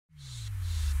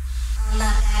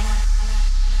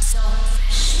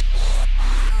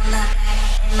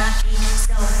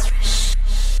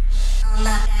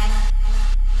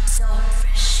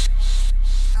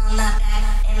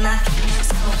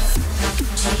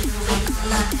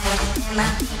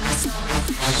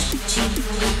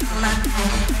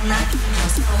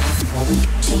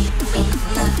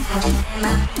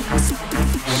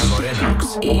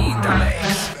Morenox i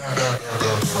Najlepsza.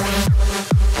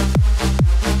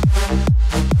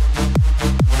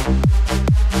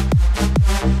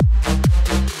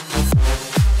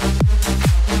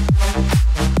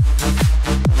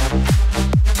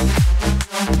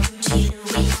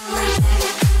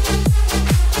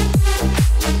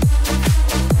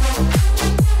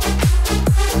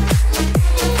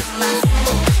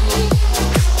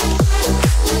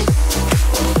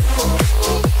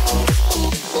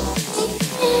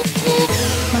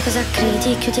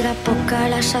 Chiudi la bocca,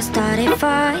 lascia stare,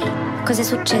 fai. Cos'è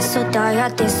successo? Dai,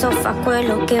 adesso fa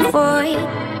quello che vuoi.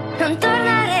 Non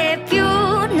tornare più,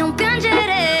 non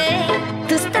piangere.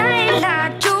 Tu stai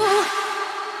laggiù.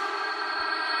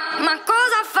 Ma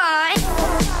cosa fai?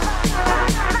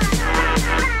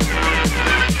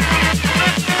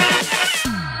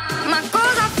 Ma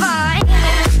cosa fai?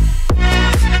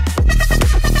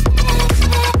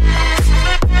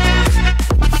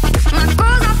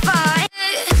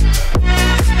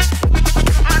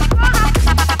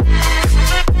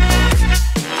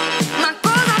 Ma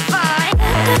cosa fai?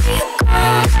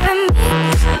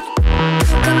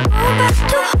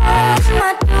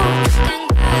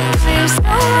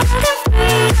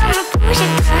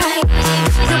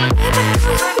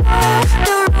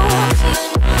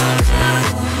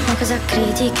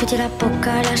 Chiudi la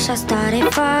bocca, lascia stare,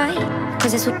 fai.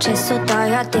 Cos'è successo?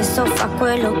 Dai, adesso fa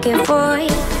quello che vuoi.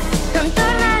 Non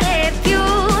tornare più,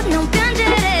 non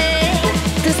piangere.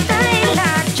 Tu stai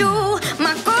laggiù,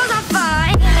 ma cosa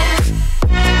fai?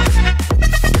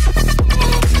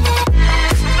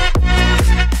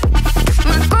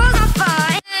 Ma cosa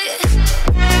fai?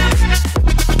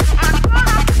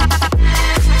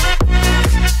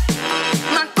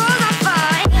 Ma cosa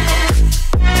fai?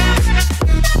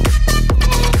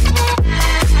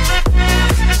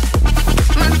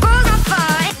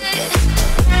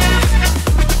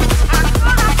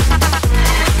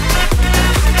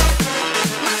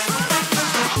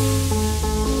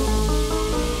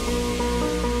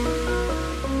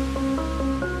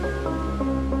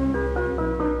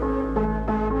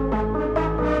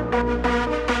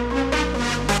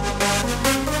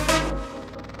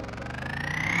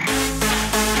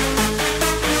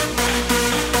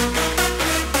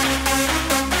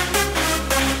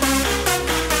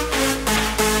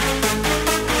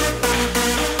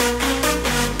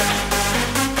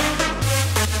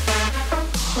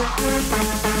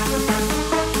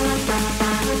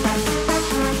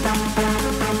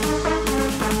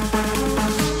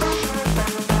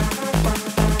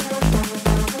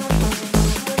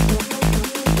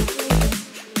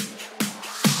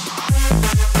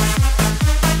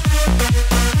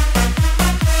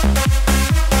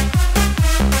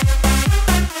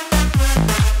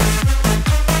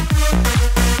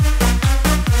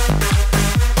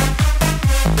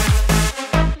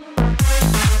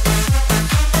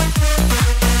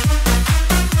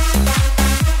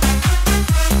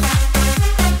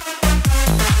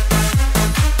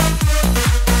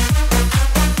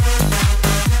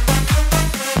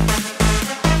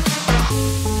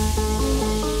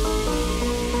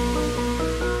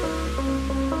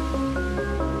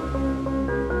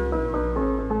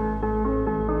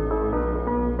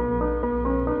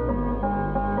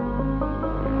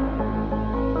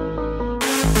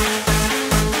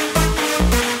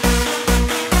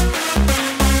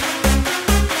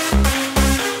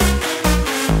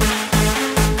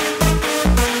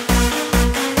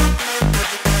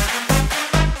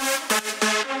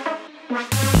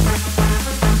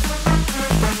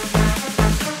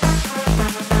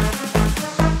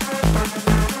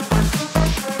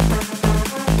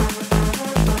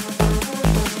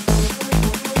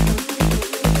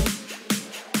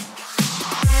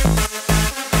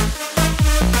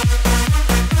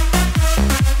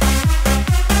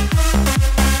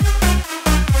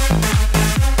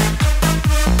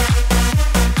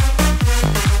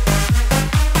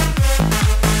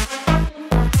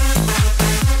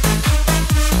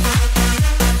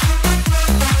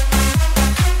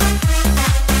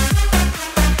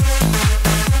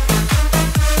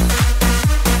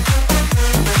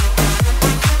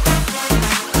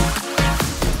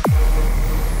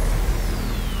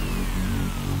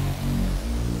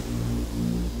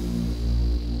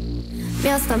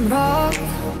 Miasta mrok,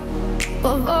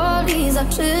 powoli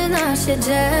zaczyna się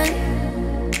dzień.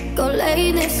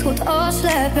 Kolejny wschód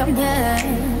oślepia mnie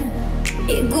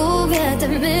i gubię te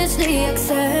myśli jak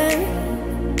sen,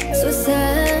 zły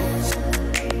sen.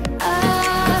 A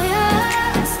ja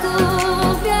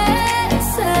zgubię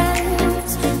sen.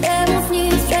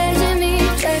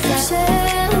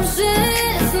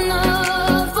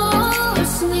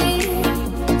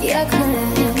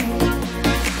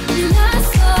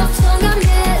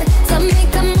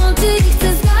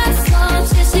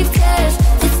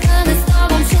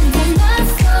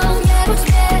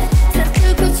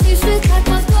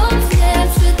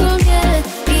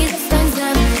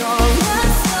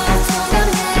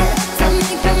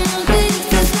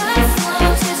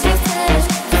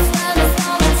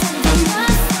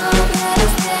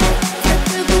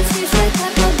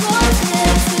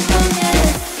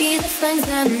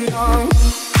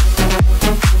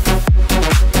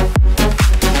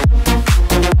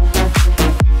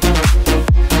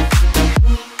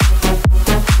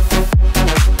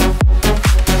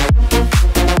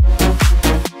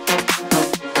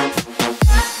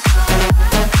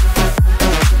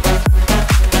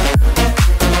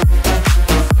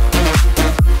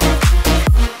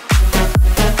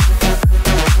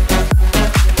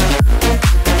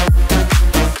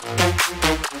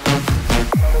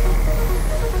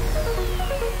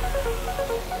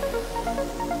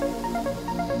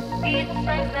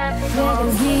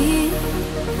 jeden dni.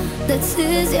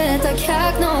 Decyzje tak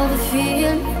jak nowy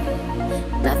film,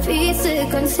 napisy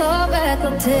końcowe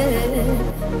to ty.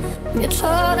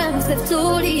 Wieczorem chcę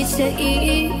wtulić się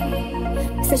i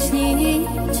chcę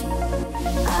śnić.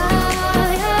 A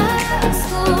ja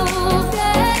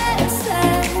zgubię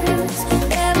sens,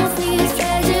 niemocnic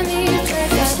przejdzie mi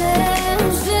czeka.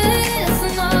 Księżyc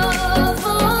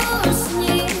znowu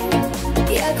śni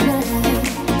jak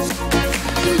męż.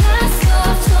 Miasto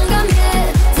wciąga mnie,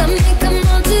 zamykam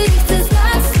oczy i chcę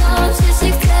zasnąć.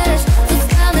 Jeśli chcesz,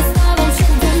 zostanę z tobą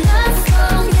przed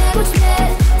 12. Nie budź mnie,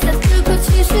 chcę tylko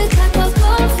ciszy, tak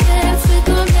łagodnie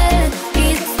przytul mnie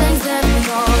i zostań ze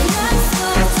mną.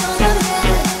 Miasto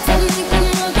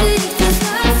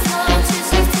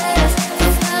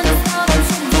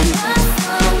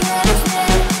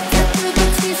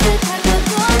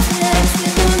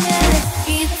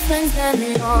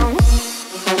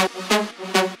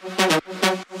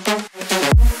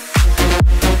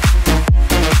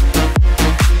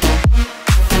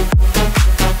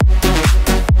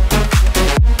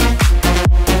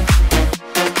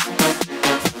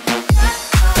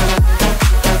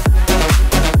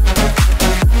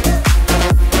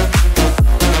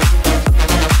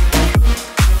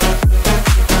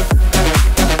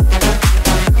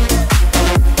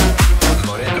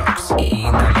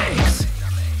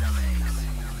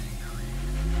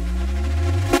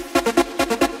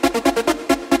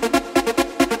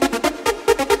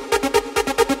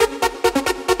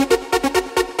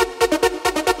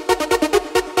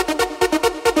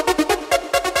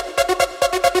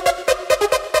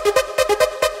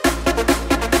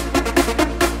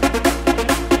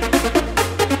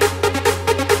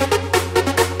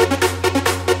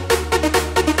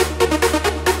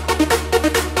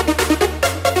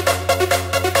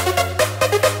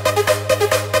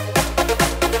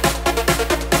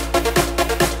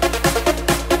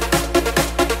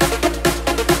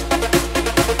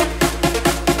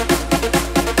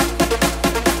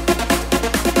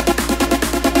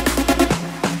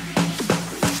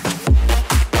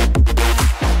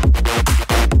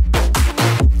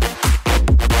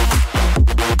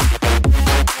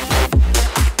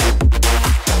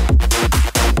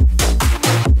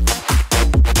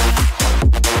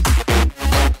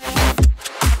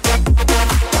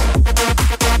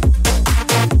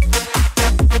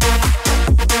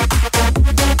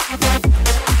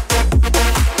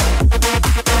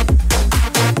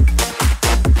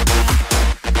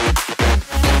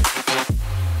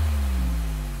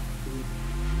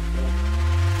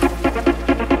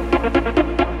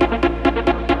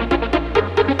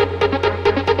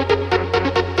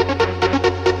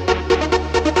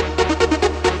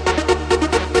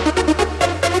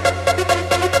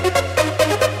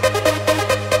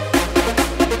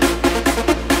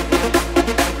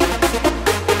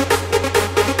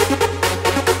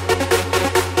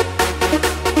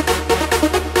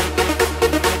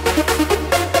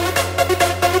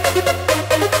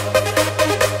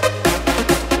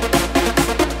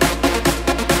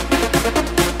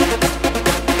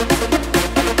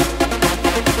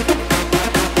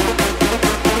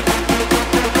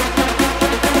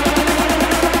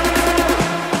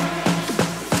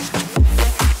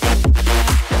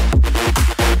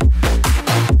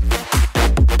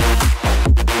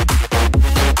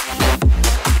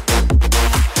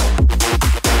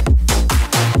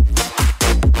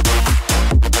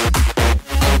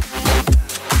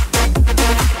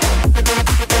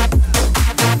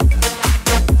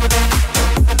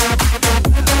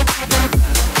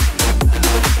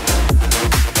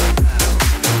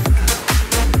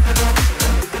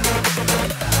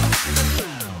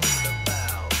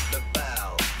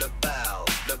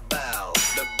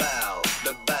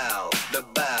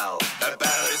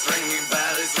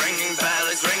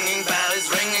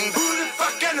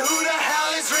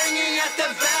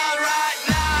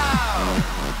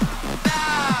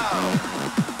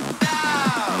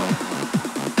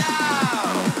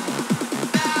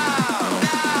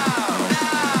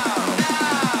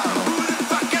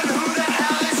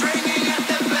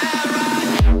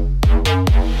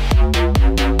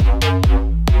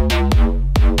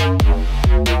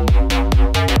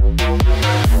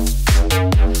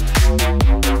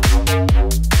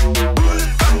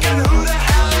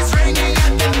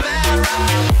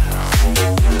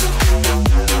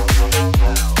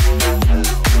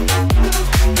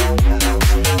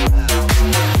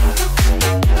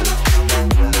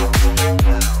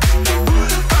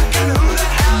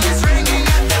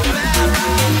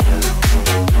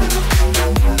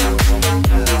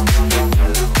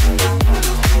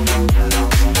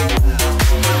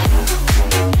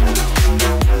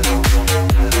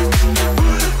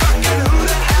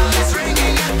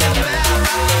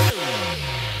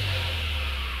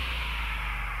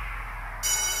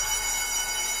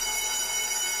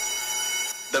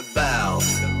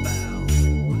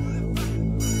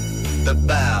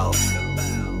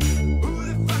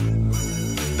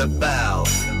podobał.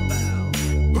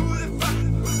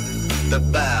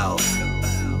 Podobał.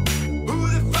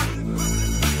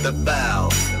 Podobał.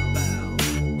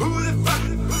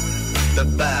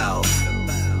 Podobał.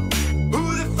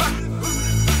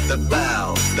 The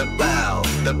bow, the bow,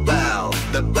 the bow,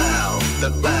 the bow, the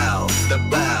bow, the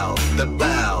bow, the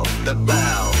bow, the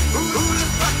bow. Who the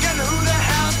fuck and who the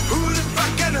hell? Who the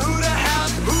fuck and who the hell?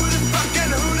 Who the fuck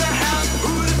and who the hell?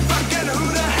 Who the fuck and who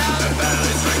the hell? The bell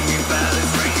is ringing, bell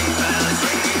is ringing, bell is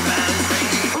ringing, bell is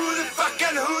ringing. Who the fuck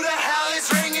and who the hell is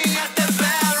ringing at the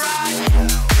bell, right?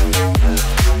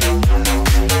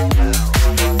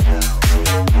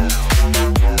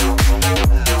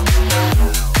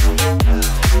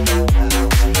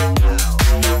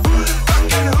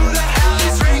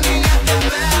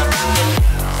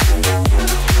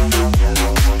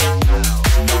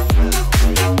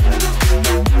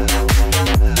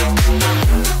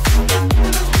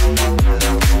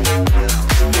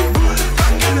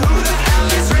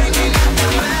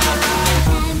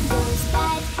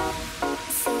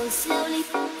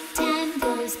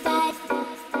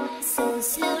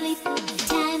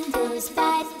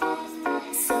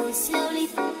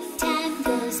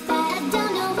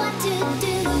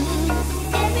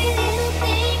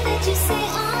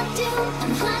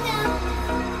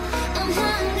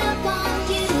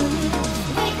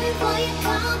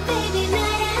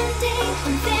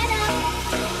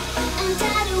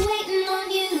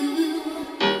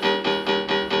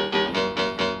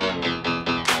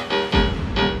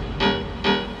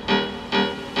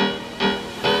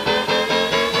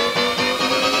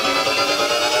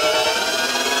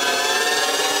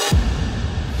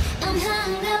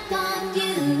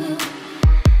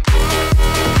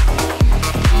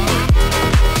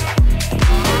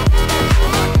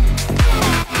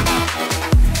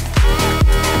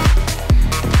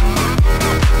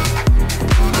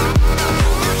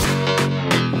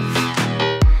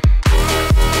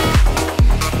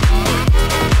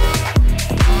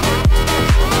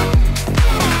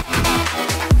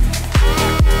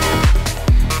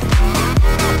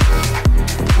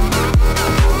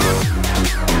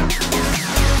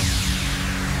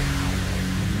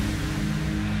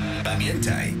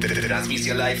 Pamiętaj,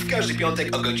 transmisja live każdy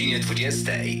piątek o godzinie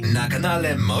 20 na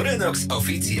kanale Morenox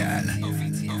Official.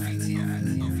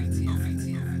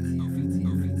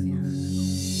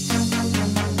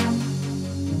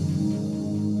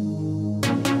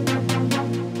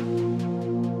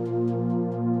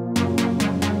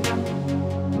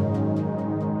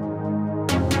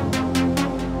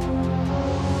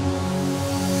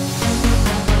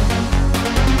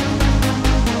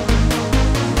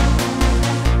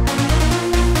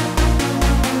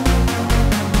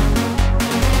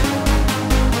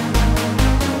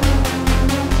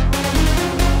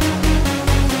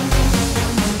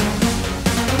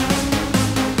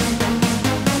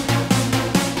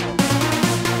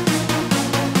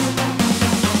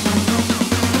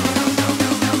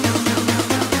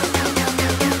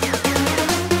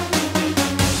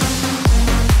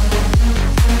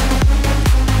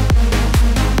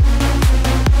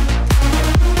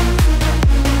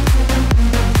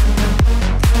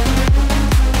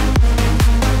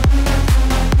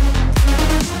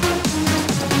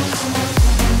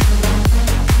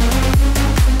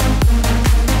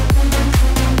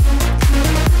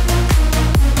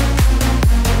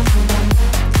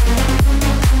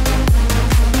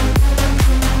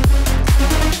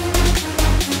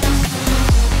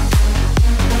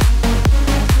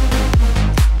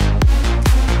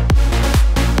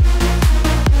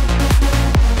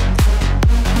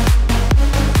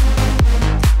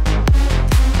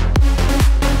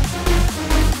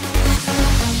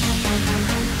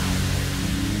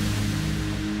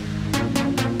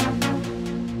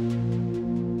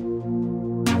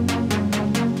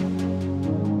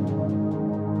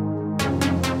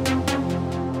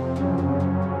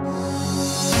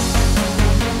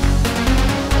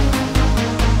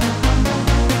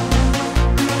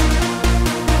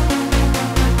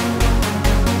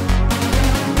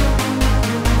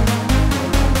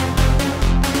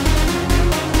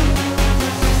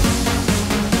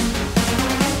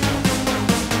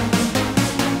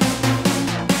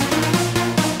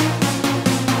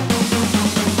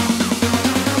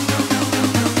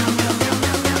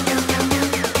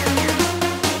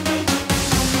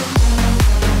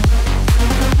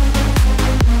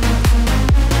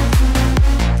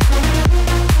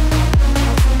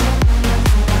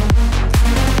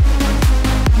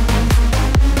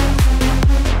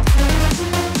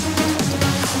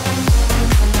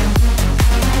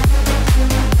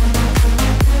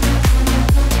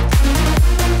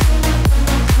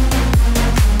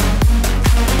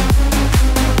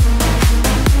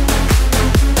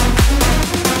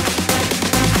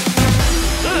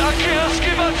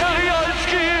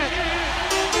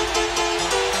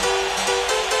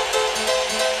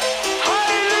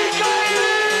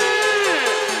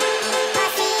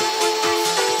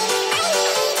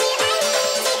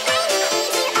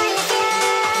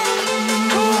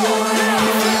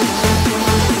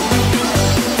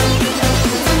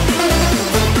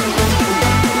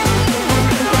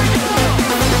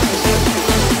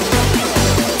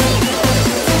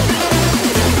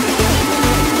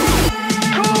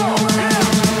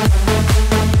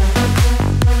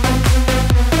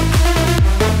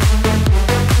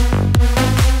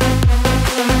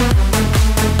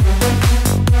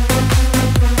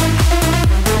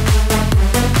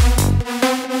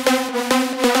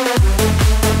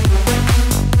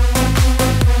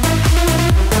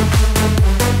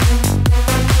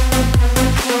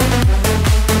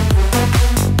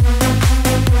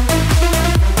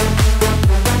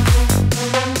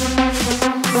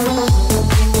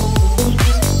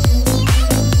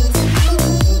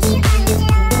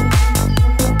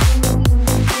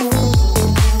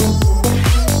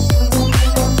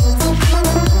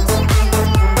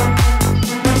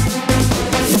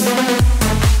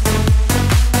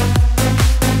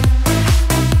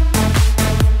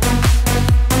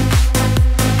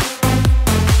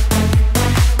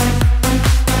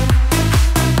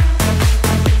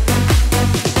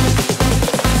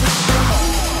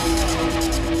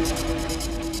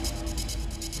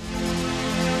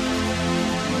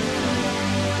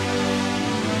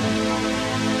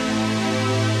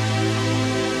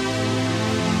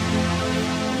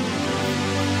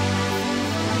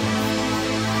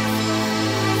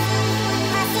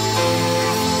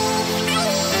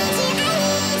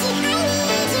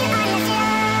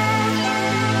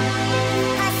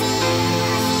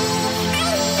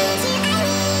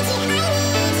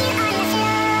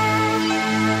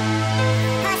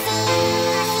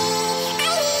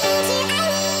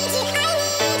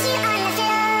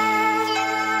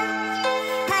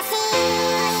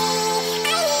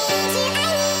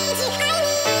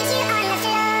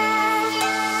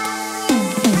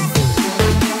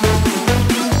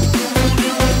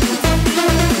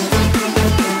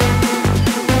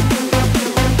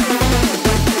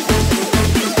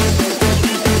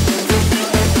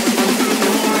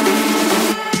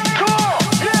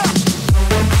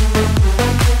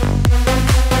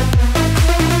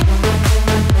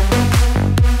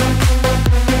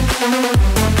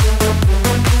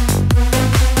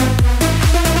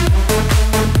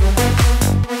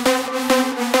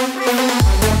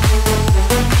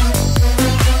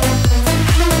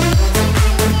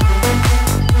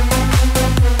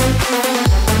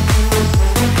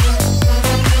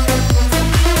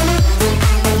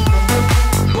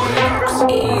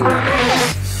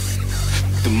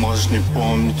 не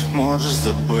помнить, можешь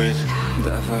забыть.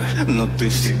 Давай. Но ты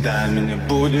всегда меня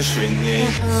будешь винить.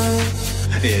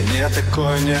 Я не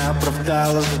такой, не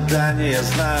оправдал ожиданий. Я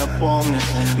знаю, помнишь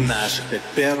наших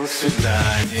первых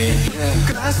свиданий.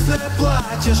 Красное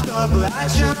платье, чтобы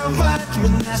очаровать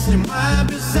меня, снимай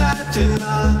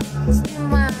обязательно.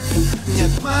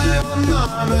 Нет моего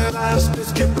номера в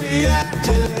списке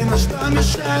приятелей, но что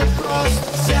мешает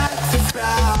просто взять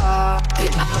тебя. Ты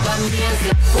обо мне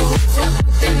забудь,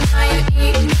 забудь ты мое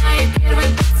имя и первый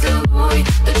поцелуй.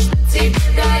 Точно тебе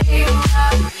дарила,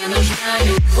 мне нужна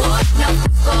любовь, на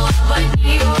вкус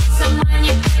полованила. Сама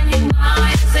не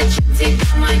понимаю, зачем тебя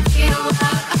мотила.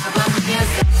 Обо мне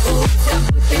забудь,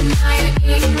 забудь ты мое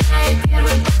имя и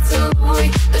первый поцелуй.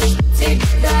 Точно тебе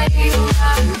дарила,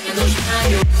 мне нужна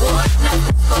любовь, на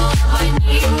вкус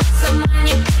полованила. Сама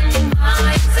не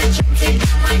понимаю, зачем тебя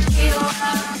мотила.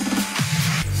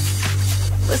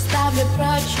 Поставлю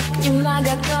прочь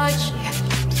немного точно.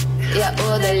 Я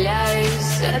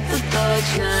удаляюсь, это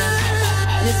точно.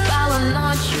 Не спала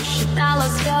ночью, считала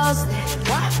звезды.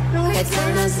 Хотел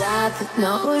назад,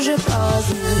 но уже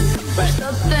поздно.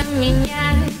 Что-то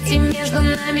меняется, и между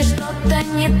нами что-то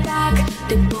не так.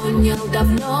 Ты понял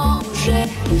давно уже.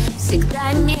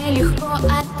 Всегда нелегко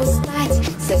отпускать,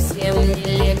 совсем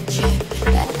не легче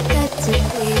это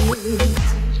теперь.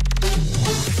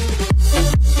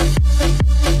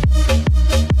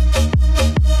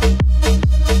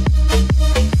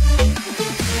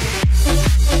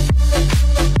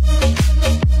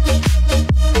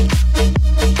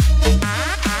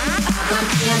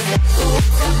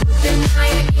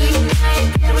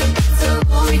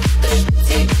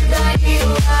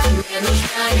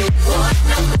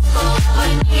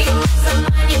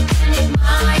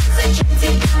 Зачем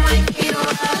тебя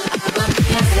мотила?